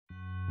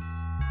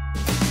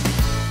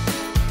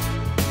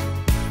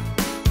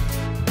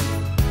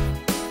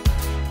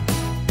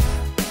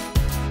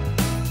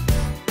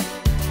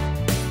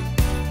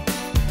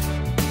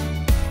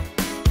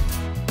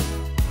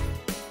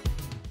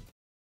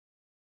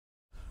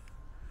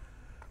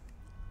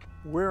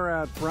We're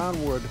at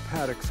Brownwood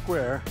Paddock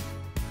Square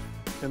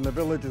in the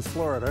Villages,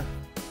 Florida,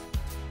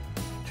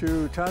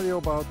 to tell you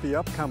about the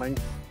upcoming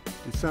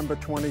December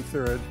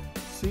 23rd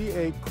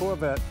C8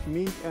 Corvette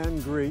meet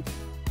and greet,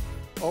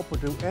 open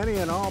to any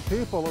and all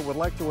people that would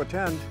like to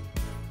attend.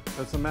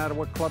 Doesn't matter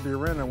what club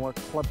you're in and what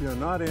club you're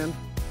not in.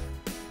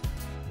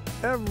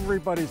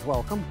 Everybody's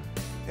welcome,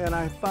 and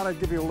I thought I'd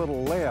give you a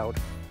little layout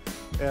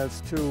as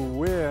to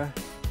where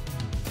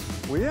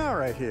we are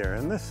right here.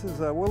 And this is,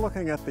 we're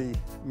looking at the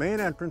main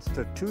entrance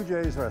to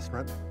TooJays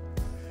restaurant,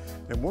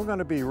 and we're going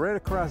to be right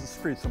across the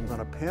street. So I'm going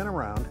to pan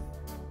around,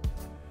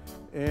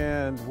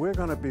 and we're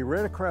going to be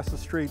right across the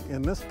street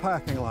in this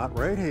parking lot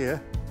right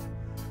here,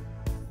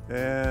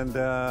 and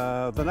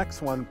the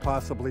next one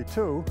possibly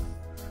too.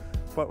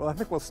 But I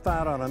think we'll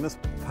start out on this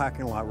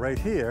parking lot right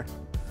here,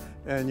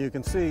 and you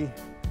can see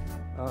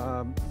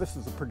this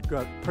is a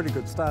pretty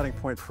good starting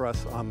point for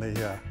us on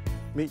the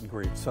meet and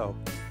greet. So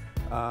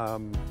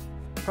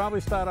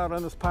probably start out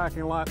on this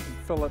parking lot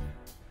and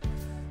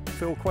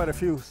fill quite a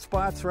few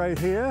spots right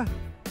here,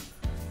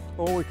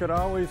 or we could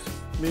always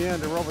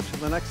meander over to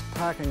the next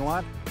parking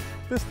lot.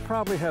 This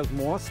probably has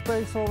more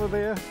space over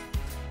there,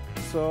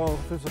 so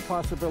there's a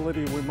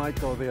possibility we might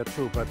go there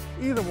too, but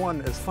either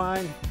one is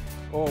fine,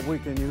 or we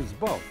can use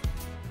both.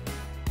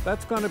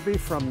 That's going to be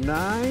from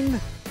 9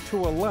 to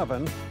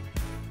 11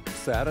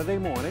 Saturday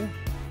morning,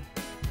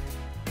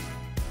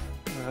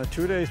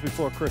 2 days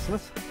before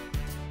Christmas,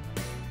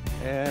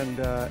 and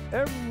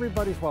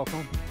everybody's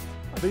welcome.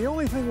 The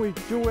only thing we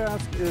do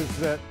ask is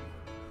that,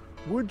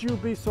 would you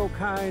be so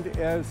kind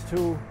as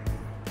to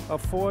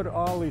afford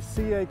all these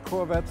C8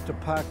 Corvettes to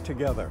park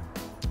together?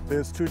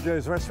 There's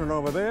TooJays restaurant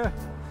over there,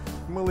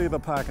 and we'll either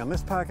park on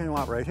this parking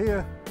lot right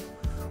here,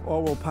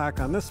 or we'll park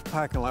on this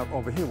parking lot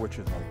over here, which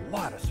is a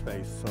lot of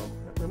space, so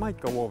we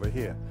might go over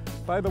here.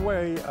 By the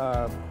way,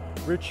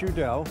 Rich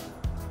Udell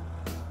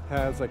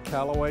has a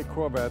Callaway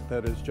Corvette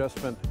that has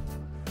just been,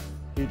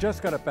 he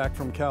just got it back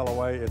from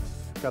Callaway.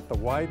 It's got the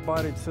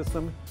wide-bodied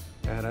system,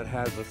 and it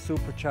has a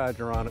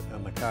supercharger on it,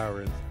 and the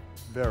car is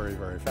very,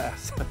 very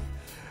fast.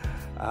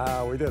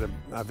 We did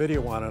a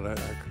video on it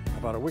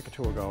about a week or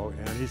two ago,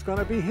 and he's going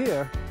to be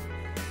here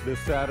this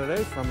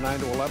Saturday from 9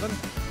 to 11,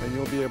 and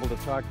you'll be able to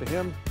talk to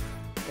him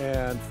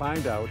and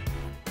find out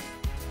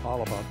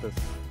all about this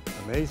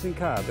amazing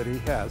car that he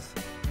has.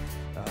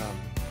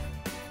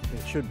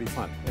 It should be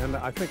fun. And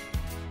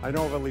I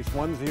know of at least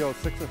one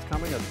Z06 that's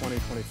coming, a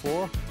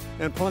 2024,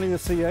 and plenty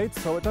of C8s,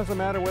 so it doesn't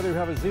matter whether you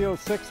have a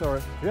Z06 or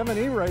if you have an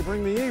E-Ray,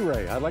 bring the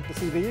E-Ray. I'd like to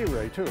see the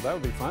E-Ray too. That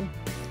would be fun.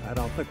 I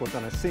don't think we're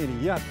going to see any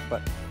yet,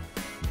 but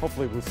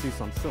hopefully we'll see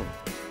some soon.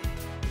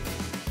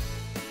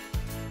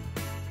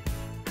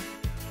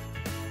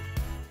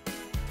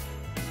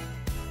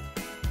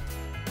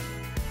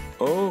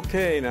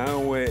 Okay, now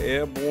we're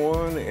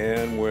airborne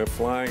and we're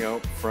flying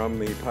out from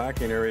the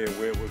parking area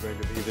where we're going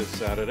to be this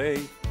Saturday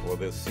for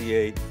the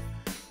C8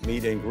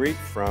 meet and greet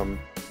from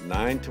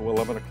 9 to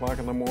 11 o'clock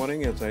in the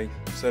morning, as I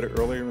said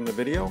earlier in the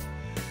video.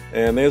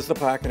 And there's the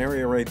parking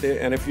area right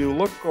there. And if you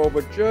look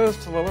over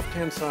just to the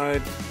left-hand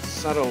side,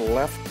 center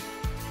left,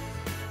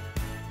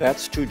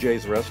 that's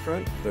TooJays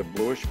restaurant, the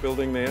bluish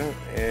building there,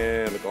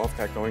 and the golf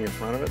cart going in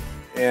front of it.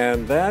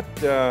 And that,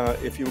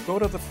 if you go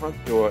to the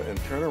front door and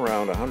turn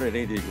around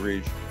 180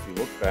 degrees, if you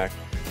look back,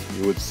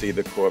 you would see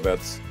the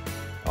Corvettes,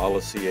 all the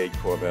C8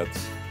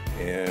 Corvettes,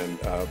 and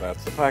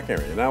that's the parking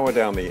area. Now we're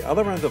down the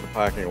other end of the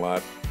parking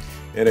lot,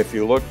 and if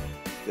you look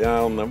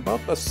down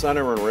about the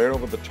center and right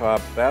over the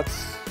top,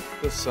 that's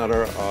the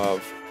center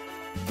of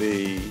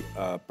the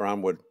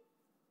Brownwood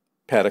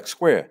Paddock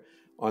Square.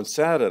 On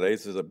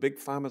Saturdays, there's a big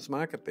farmers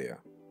market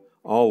there.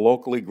 All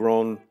locally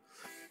grown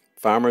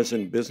farmers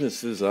and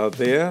businesses out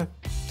there.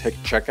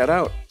 Check it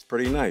out. It's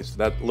pretty nice.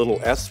 That little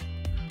S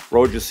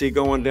road you see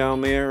going down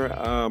there,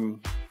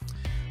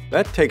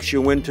 that takes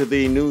you into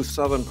the new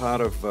southern part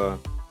of the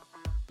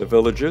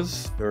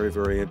Villages. Very,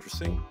 very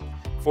interesting.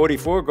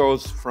 44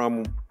 goes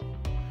from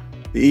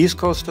the east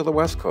coast to the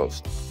west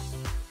coast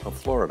of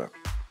Florida.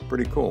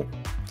 Pretty cool.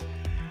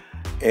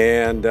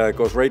 And it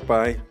goes right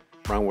by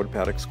Brownwood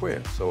Paddock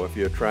Square. So if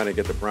you're trying to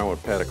get to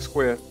Brownwood Paddock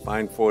Square,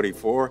 find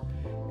 44,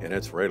 and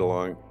it's right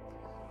along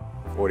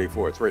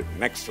 44. It's right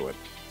next to it.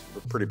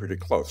 We're pretty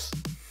close.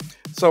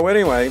 So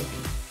anyway,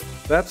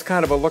 that's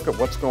kind of a look at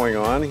what's going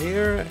on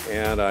here,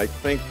 and I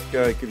think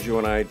it gives you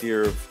an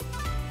idea of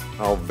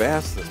how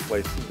vast this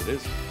place is. It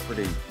is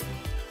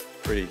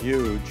pretty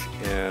huge,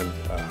 and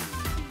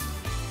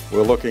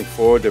we're looking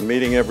forward to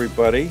meeting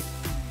everybody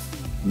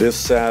this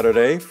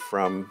Saturday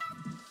from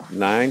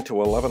 9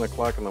 to 11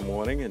 o'clock in the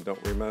morning. And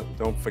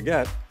don't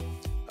forget,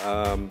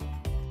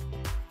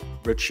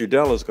 Rich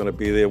Udell is going to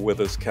be there with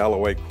his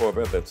Callaway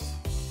Corvette that's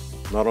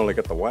not only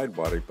got the wide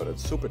body, but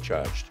it's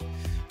supercharged.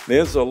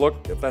 There's a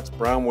look, that's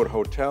Brownwood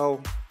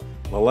Hotel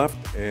on the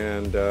left,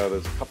 and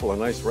there's a couple of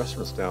nice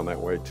restaurants down that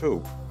way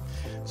too.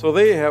 So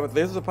there you have it.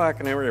 There's the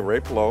parking area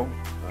right below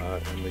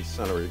in the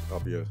center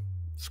of your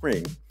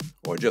screen,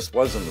 or just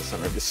was in the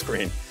center of your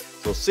screen.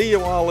 So see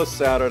you all this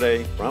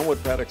Saturday,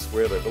 Brownwood Paddock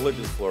Square, the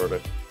Villages,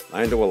 Florida,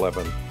 9 to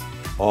 11.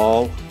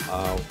 All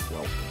are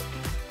welcome.